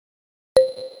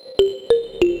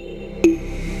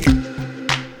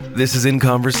This is In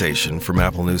Conversation from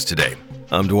Apple News Today.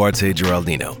 I'm Duarte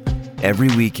Geraldino. Every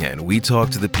weekend, we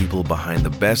talk to the people behind the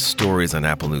best stories on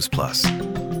Apple News Plus.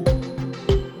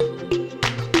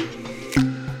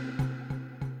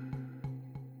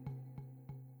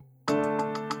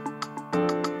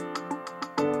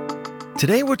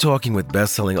 Today, we're talking with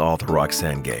best-selling author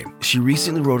Roxane Gay. She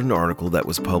recently wrote an article that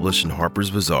was published in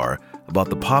Harper's Bazaar about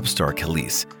the pop star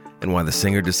Kelis and why the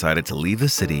singer decided to leave the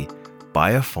city, buy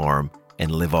a farm,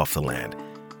 and live off the land.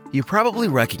 You probably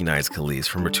recognize Kelis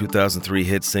from her 2003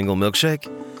 hit single Milkshake.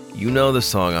 You know the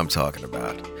song I'm talking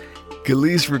about.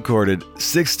 Kelis recorded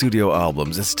 6 studio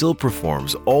albums and still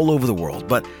performs all over the world,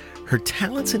 but her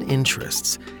talents and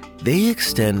interests, they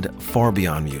extend far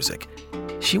beyond music.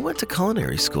 She went to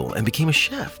culinary school and became a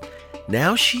chef.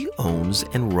 Now she owns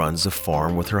and runs a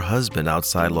farm with her husband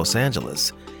outside Los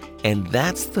Angeles. And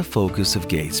that's the focus of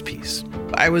Gay's piece.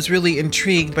 I was really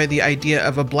intrigued by the idea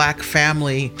of a Black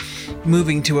family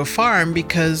moving to a farm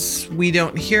because we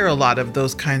don't hear a lot of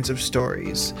those kinds of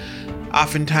stories.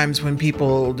 Oftentimes when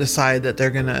people decide that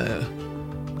they're going to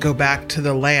go back to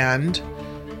the land,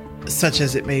 such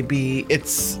as it may be,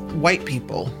 it's white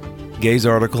people. Gay's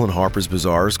article in Harper's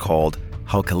Bazaar is called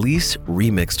How Kelis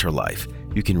Remixed Her Life.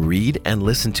 You can read and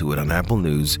listen to it on Apple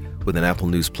News with an Apple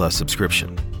News Plus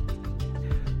subscription.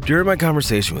 During my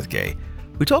conversation with Gay,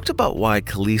 we talked about why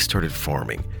Kelis started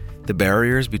farming, the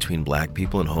barriers between Black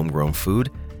people and homegrown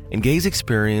food, and Gay's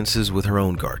experiences with her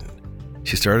own garden.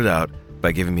 She started out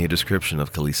by giving me a description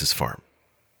of Kelis's farm.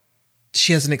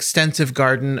 She has an extensive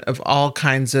garden of all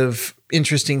kinds of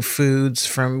interesting foods,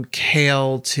 from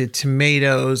kale to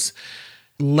tomatoes,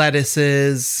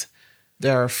 lettuces.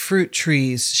 There are fruit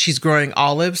trees. She's growing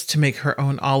olives to make her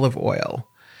own olive oil.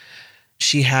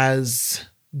 She has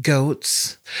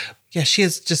goats. Yeah, she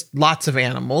has just lots of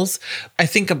animals. I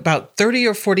think about 30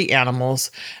 or 40 animals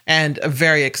and a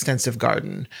very extensive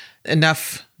garden.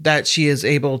 Enough that she is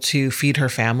able to feed her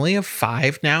family of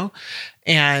 5 now.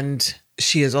 And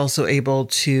she is also able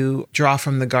to draw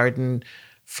from the garden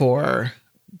for,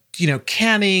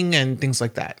 canning and things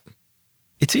like that.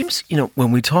 It seems,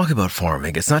 when we talk about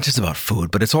farming, it's not just about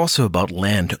food, but it's also about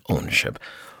land ownership.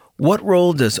 What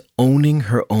role does owning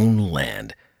her own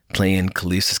land play in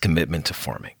Kelis's commitment to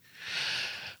farming?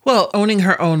 Well, owning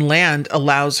her own land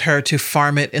allows her to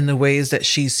farm it in the ways that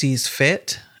she sees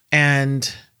fit.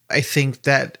 And I think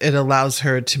that it allows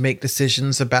her to make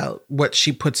decisions about what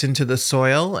she puts into the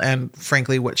soil and,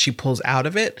 frankly, what she pulls out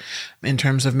of it in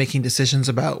terms of making decisions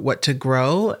about what to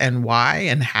grow and why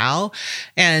and how.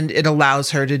 And it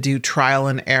allows her to do trial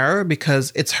and error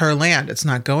because it's her land. It's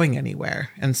not going anywhere.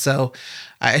 And so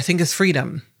I think it's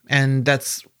freedom. And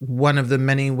that's one of the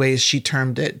many ways she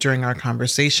termed it during our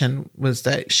conversation, was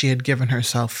that she had given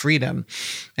herself freedom.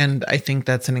 And I think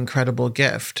that's an incredible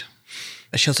gift.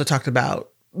 She also talked about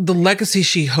the legacy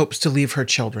she hopes to leave her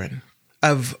children,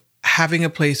 of having a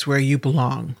place where you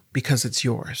belong because it's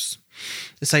yours.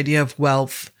 This idea of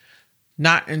wealth,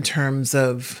 not in terms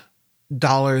of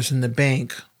dollars in the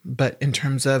bank, but in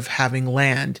terms of having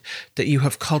land that you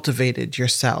have cultivated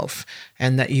yourself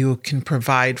and that you can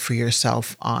provide for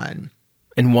yourself on.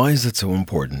 And why is it so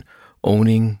important,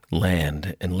 owning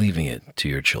land and leaving it to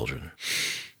your children?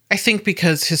 I think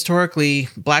because historically,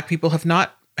 Black people have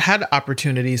not had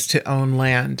opportunities to own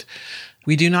land.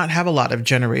 We do not have a lot of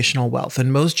generational wealth,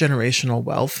 and most generational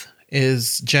wealth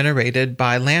is generated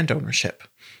by land ownership.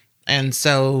 And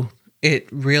so it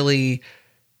really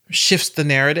shifts the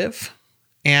narrative,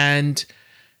 and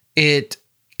it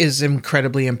is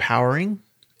incredibly empowering.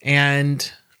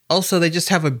 And also, they just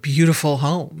have a beautiful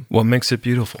home. What makes it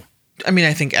beautiful? I mean,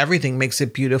 I think everything makes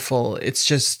it beautiful. It's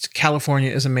just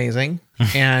California is amazing.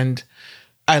 And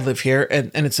I live here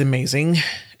and it's amazing.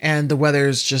 And the weather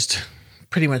is just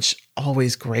pretty much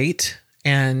always great.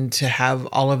 And to have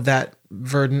all of that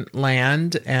verdant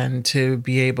land and to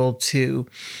be able to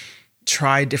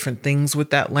try different things with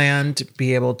that land,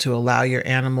 be able to allow your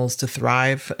animals to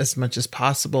thrive as much as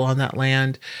possible on that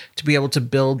land, to be able to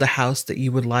build the house that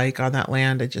you would like on that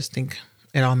land. I just think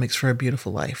it all makes for a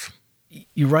beautiful life.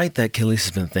 You write that Kelis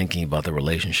has been thinking about the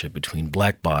relationship between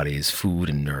Black bodies, food,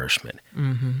 and nourishment.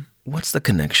 Mm-hmm. What's the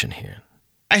connection here?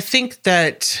 I think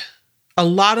that a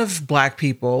lot of Black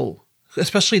people,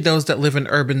 especially those that live in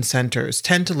urban centers,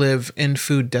 tend to live in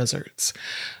food deserts,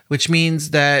 which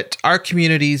means that our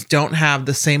communities don't have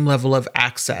the same level of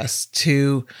access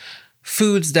to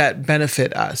foods that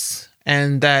benefit us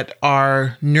and that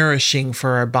are nourishing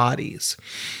for our bodies.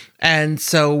 And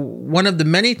so one of the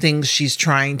many things she's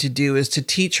trying to do is to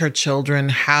teach her children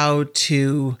how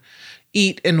to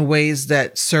eat in ways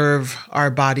that serve our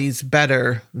bodies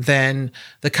better than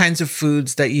the kinds of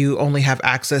foods that you only have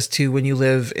access to when you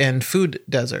live in food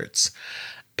deserts.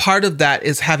 Part of that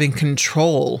is having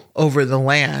control over the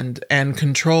land and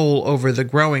control over the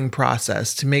growing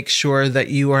process to make sure that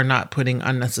you are not putting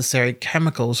unnecessary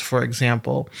chemicals, for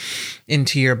example,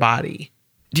 into your body.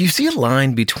 Do you see a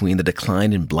line between the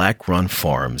decline in Black-run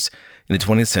farms in the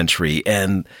 20th century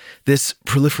and this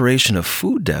proliferation of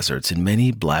food deserts in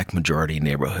many Black majority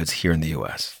neighborhoods here in the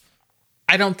U.S.?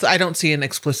 I don't see an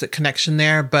explicit connection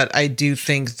there, but I do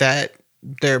think that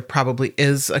there probably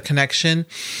is a connection.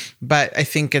 But I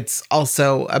think it's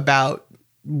also about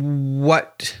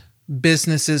what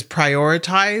businesses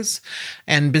prioritize,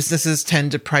 and businesses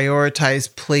tend to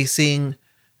prioritize placing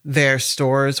their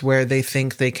stores where they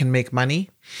think they can make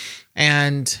money.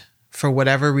 And for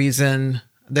whatever reason,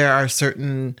 there are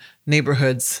certain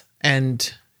neighborhoods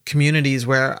and communities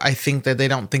where I think that they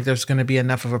don't think there's going to be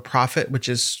enough of a profit, which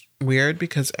is weird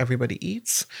because everybody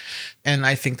eats. And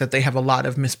I think that they have a lot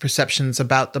of misperceptions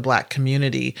about the Black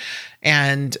community.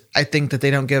 And I think that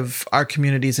they don't give our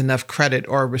communities enough credit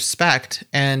or respect,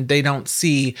 and they don't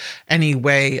see any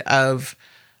way of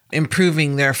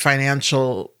improving their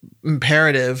financial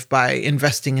imperative by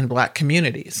investing in Black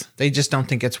communities. They just don't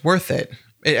think it's worth it.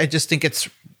 I just think it's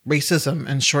racism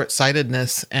and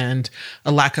short-sightedness and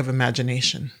a lack of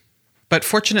imagination. But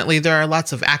fortunately, there are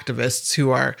lots of activists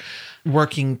who are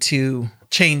working to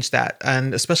change that.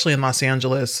 And especially in Los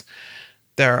Angeles,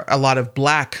 there are a lot of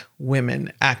Black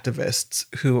women activists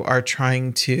who are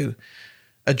trying to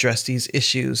address these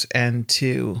issues and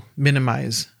to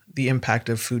minimize the impact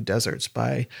of food deserts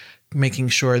by making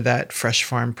sure that fresh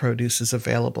farm produce is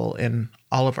available in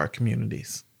all of our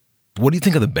communities. What do you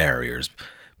think of the barriers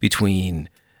between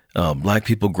Black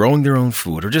people growing their own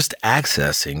food or just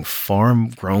accessing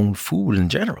farm-grown food in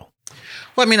general?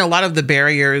 Well, I mean, a lot of the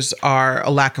barriers are a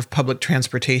lack of public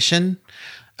transportation,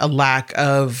 a lack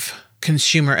of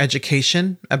consumer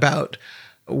education about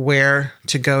where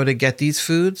to go to get these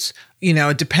foods. You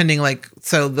know, depending,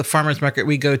 so the farmers market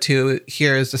we go to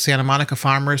here is the Santa Monica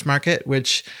Farmers Market,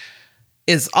 which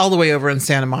is all the way over in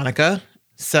Santa Monica.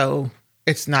 So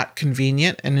it's not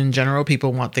convenient. And in general,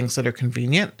 people want things that are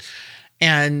convenient.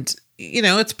 And, you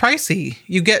know, it's pricey.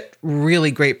 You get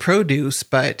really great produce,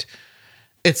 but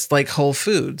it's like Whole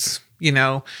Foods. You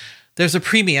know, there's a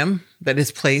premium that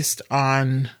is placed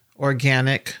on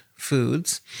organic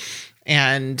foods,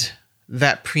 and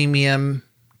that premium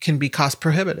can be cost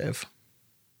prohibitive.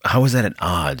 How is that at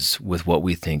odds with what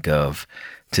we think of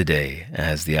today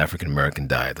as the African-American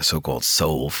diet, the so-called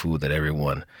soul food that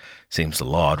everyone seems to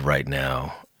laud right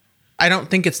now? I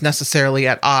don't think it's necessarily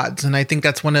at odds. And I think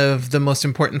that's one of the most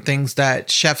important things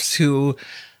that chefs who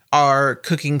are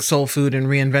cooking soul food and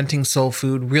reinventing soul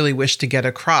food really wish to get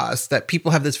across, that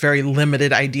people have this very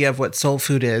limited idea of what soul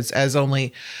food is as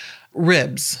only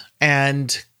ribs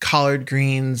and collard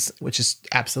greens, which is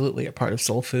absolutely a part of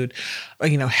soul food.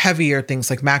 You know, heavier things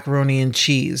like macaroni and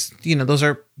cheese. You know, those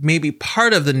are maybe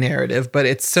part of the narrative, but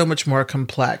it's so much more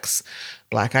complex.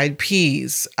 Black-eyed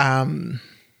peas. I'm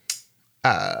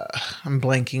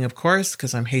blanking, of course,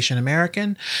 because I'm Haitian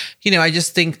American. You know, I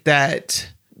just think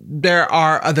that there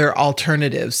are other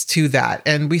alternatives to that.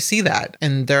 And we see that.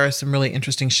 And there are some really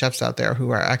interesting chefs out there who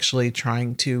are actually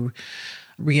trying to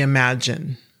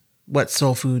reimagine what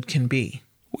soul food can be.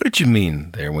 What did you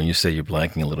mean there when you say you're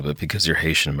blanking a little bit because you're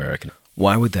Haitian American?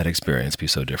 Why would that experience be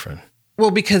so different?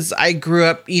 Well, because I grew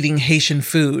up eating Haitian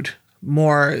food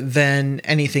more than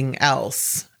anything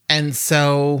else. And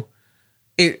so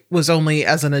it was only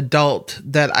as an adult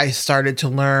that I started to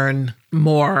learn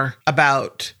more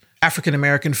about African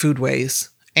American foodways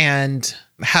and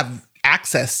have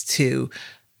access to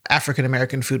African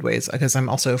American foodways, because I'm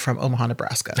also from Omaha,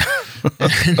 Nebraska.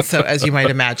 And so, as you might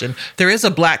imagine, there is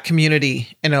a Black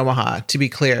community in Omaha, to be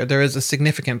clear. There is a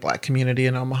significant Black community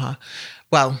in Omaha.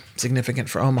 Well, significant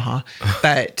for Omaha.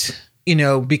 But, you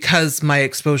know, because my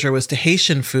exposure was to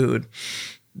Haitian food,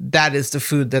 that is the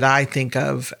food that I think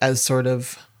of as sort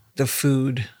of the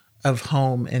food of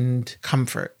home and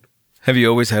comfort. Have you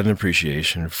always had an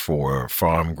appreciation for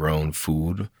farm-grown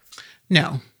food?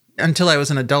 No. Until I was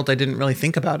an adult, I didn't really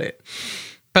think about it.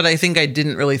 But I think I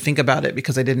didn't really think about it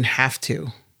because I didn't have to.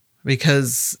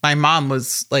 Because my mom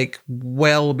was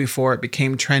well before it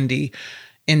became trendy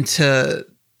into,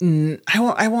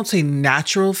 I won't say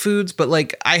natural foods,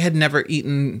 but I had never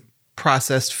eaten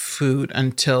processed food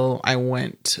until I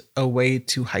went away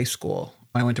to high school.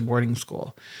 I went to boarding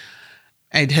school.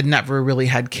 I had never really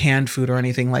had canned food or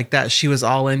anything like that. She was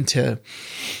all into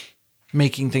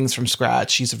making things from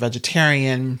scratch. She's a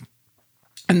vegetarian.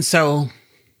 And so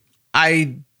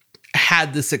I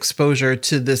had this exposure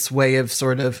to this way of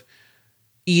sort of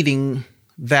eating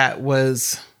that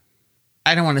was,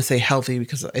 I don't want to say healthy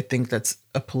because I think that's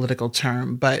a political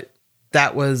term, but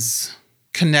that was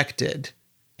connected.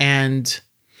 And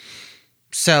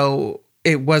so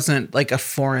it wasn't like a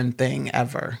foreign thing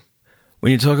ever.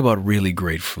 When you talk about really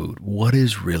great food, what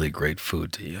is really great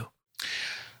food to you?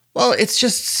 Well, it's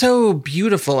just so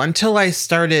beautiful. Until I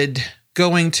started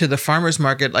going to the farmer's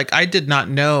market, like I did not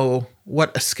know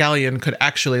what a scallion could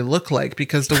actually look like,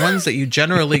 because the ones that you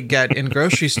generally get in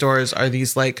grocery stores are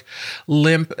these like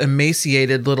limp,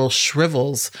 emaciated little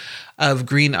shrivels of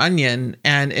green onion.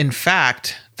 And in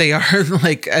fact, they are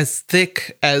like as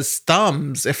thick as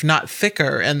thumbs, if not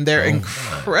thicker, and they're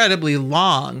incredibly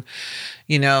long.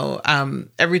 You know,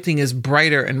 everything is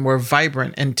brighter and more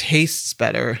vibrant and tastes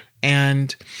better.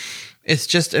 And it's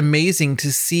just amazing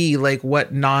to see like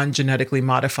what non-genetically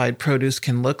modified produce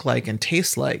can look like and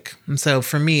taste like. And so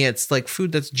for me, it's like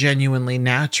food that's genuinely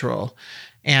natural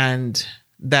and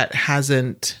that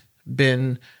hasn't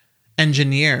been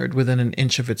engineered within an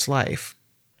inch of its life.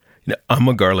 You know, I'm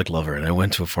a garlic lover, and I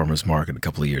went to a farmer's market a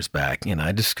couple of years back, and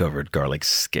I discovered garlic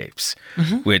scapes,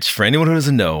 which for anyone who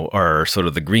doesn't know are sort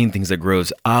of the green things that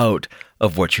grows out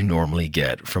of what you normally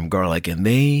get from garlic. And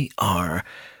they are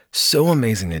so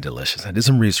amazingly delicious. I did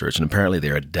some research, and apparently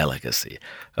they're a delicacy,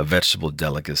 a vegetable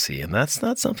delicacy, and that's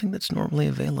not something that's normally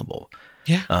available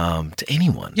to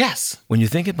anyone. Yes. When you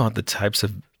think about the types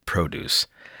of produce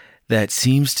that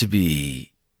seems to be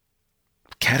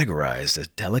categorized as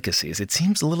delicacies, it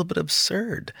seems a little bit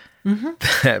absurd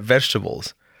that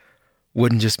vegetables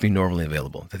wouldn't just be normally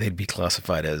available, that they'd be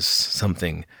classified as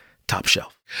something top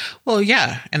shelf. Well,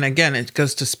 yeah. And again, it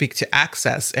goes to speak to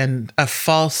access and a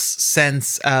false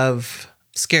sense of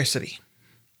scarcity.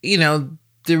 You know,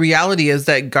 the reality is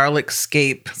that garlic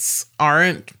scapes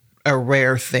aren't a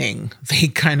rare thing. They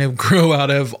kind of grow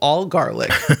out of all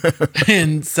garlic.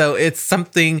 And so it's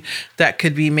something that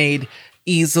could be made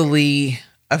easily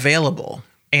available.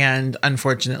 And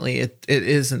unfortunately, it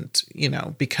isn't, you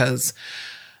know, because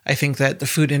I think that the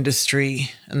food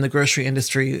industry and the grocery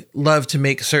industry love to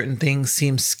make certain things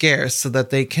seem scarce so that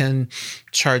they can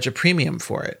charge a premium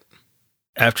for it.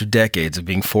 After decades of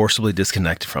being forcibly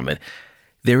disconnected from it,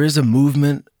 there is a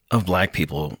movement of Black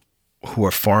people who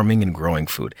are farming and growing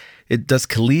food. Does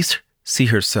Kelis see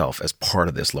herself as part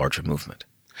of this larger movement?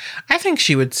 I think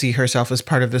she would see herself as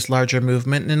part of this larger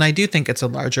movement, and I do think it's a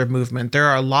larger movement. There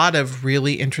are a lot of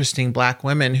really interesting Black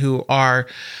women who are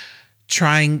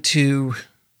trying to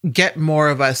get more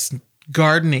of us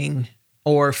gardening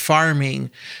or farming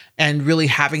and really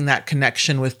having that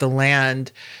connection with the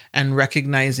land and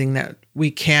recognizing that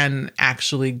we can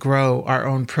actually grow our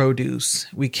own produce.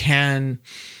 We can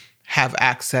have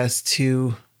access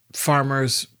to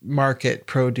farmers market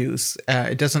produce.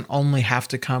 It doesn't only have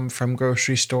to come from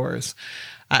grocery stores.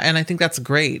 And I think that's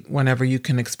great whenever you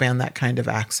can expand that kind of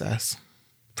access.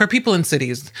 For people in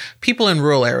cities, people in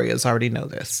rural areas already know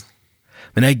this.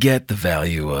 And I get the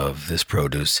value of this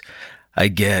produce. I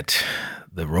get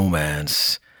the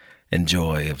romance and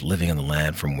joy of living on the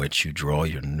land from which you draw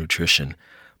your nutrition.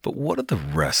 But what are the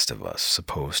rest of us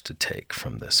supposed to take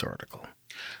from this article?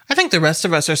 I think the rest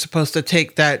of us are supposed to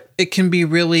take that it can be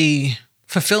really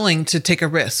fulfilling to take a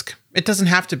risk. It doesn't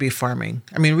have to be farming.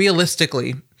 I mean,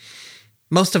 realistically,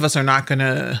 most of us are not going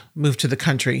to move to the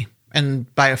country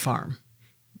and buy a farm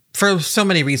for so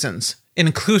many reasons,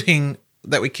 including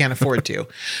that we can't afford to.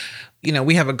 You know,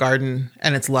 we have a garden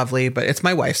and it's lovely, but it's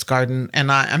my wife's garden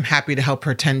and I'm happy to help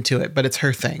her tend to it, but it's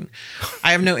her thing.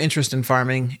 I have no interest in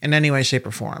farming in any way, shape,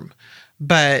 or form.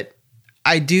 But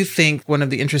I do think one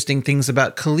of the interesting things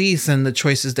about Kelis and the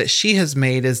choices that she has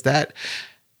made is that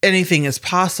anything is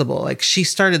possible. Like, she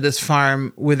started this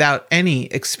farm without any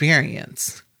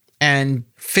experience and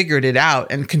figured it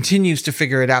out and continues to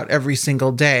figure it out every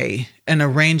single day in a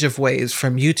range of ways,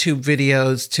 from YouTube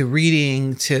videos to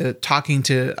reading to talking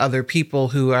to other people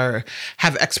who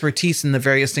have expertise in the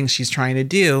various things she's trying to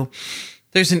do.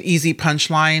 There's an easy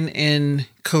punchline in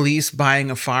Kelis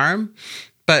buying a farm.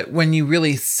 But when you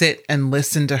really sit and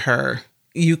listen to her,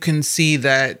 you can see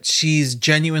that she's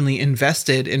genuinely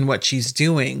invested in what she's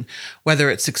doing, whether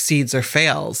it succeeds or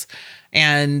fails.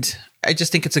 And I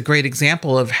just think it's a great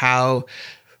example of how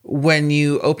when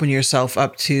you open yourself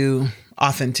up to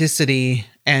authenticity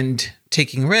and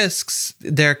taking risks,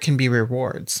 there can be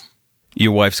rewards.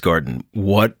 Your wife's garden,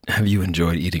 what have you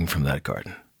enjoyed eating from that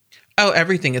garden? Oh,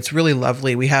 everything. It's really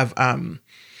lovely. We have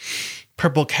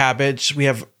purple cabbage. We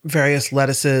have various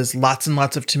lettuces, lots and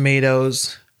lots of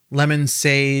tomatoes, lemon,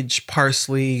 sage,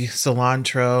 parsley,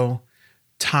 cilantro,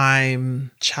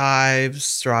 thyme, chives,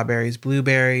 strawberries,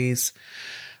 blueberries.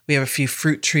 We have a few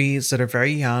fruit trees that are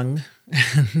very young.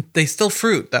 They still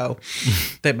fruit though,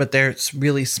 but they're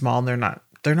really small. They're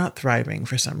not thriving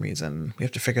for some reason. We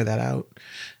have to figure that out.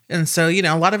 And so,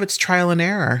 a lot of it's trial and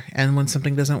error. And when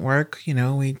something doesn't work,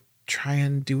 we try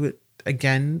and do it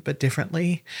again, but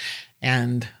differently.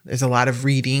 And there's a lot of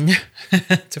reading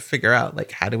to figure out,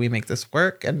 like, how do we make this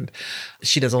work? And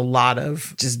she does a lot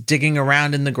of just digging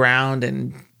around in the ground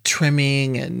and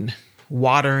trimming and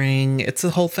watering. It's a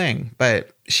whole thing,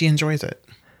 but she enjoys it.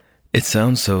 It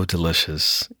sounds so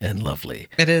delicious and lovely.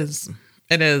 It is.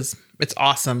 It's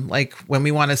awesome. Like when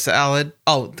we want a salad,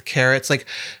 the carrots, like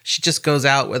she just goes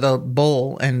out with a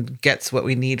bowl and gets what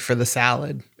we need for the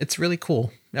salad. It's really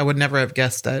cool. I would never have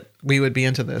guessed that we would be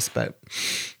into this, but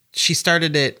she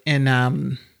started it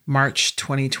in March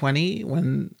 2020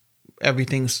 when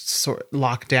everything's sort of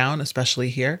locked down, especially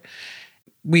here.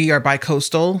 We are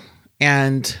bi-coastal,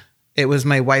 and it was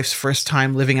my wife's first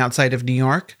time living outside of New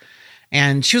York.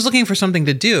 And she was looking for something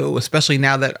to do, especially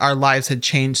now that our lives had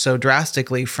changed so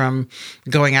drastically from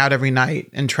going out every night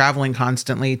and traveling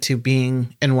constantly to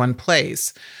being in one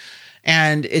place.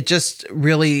 And it just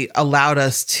really allowed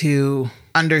us to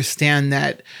understand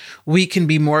that we can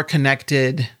be more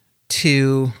connected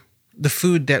to the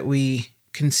food that we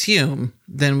consume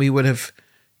than we would have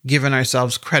given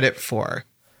ourselves credit for.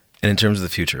 And in terms of the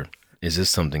future, is this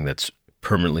something that's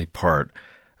permanently part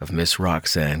of Miss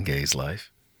Roxane Gay's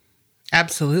life?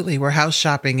 Absolutely. We're house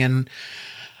shopping, and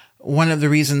one of the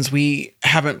reasons we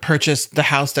haven't purchased the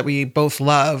house that we both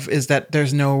love is that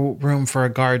there's no room for a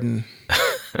garden.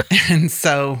 And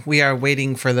so we are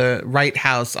waiting for the right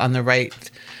house on the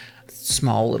right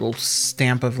small little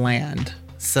stamp of land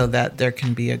so that there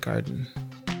can be a garden.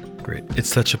 Great. It's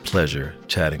such a pleasure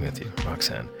chatting with you,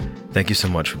 Roxane. Thank you so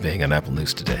much for being on Apple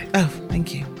News today. Oh,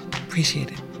 thank you.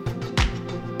 Appreciate it.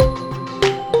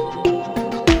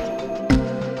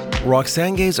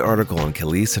 Roxane Gay's article on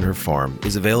Kelis and her farm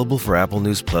is available for Apple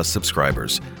News Plus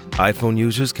subscribers. iPhone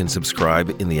users can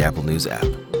subscribe in the Apple News app.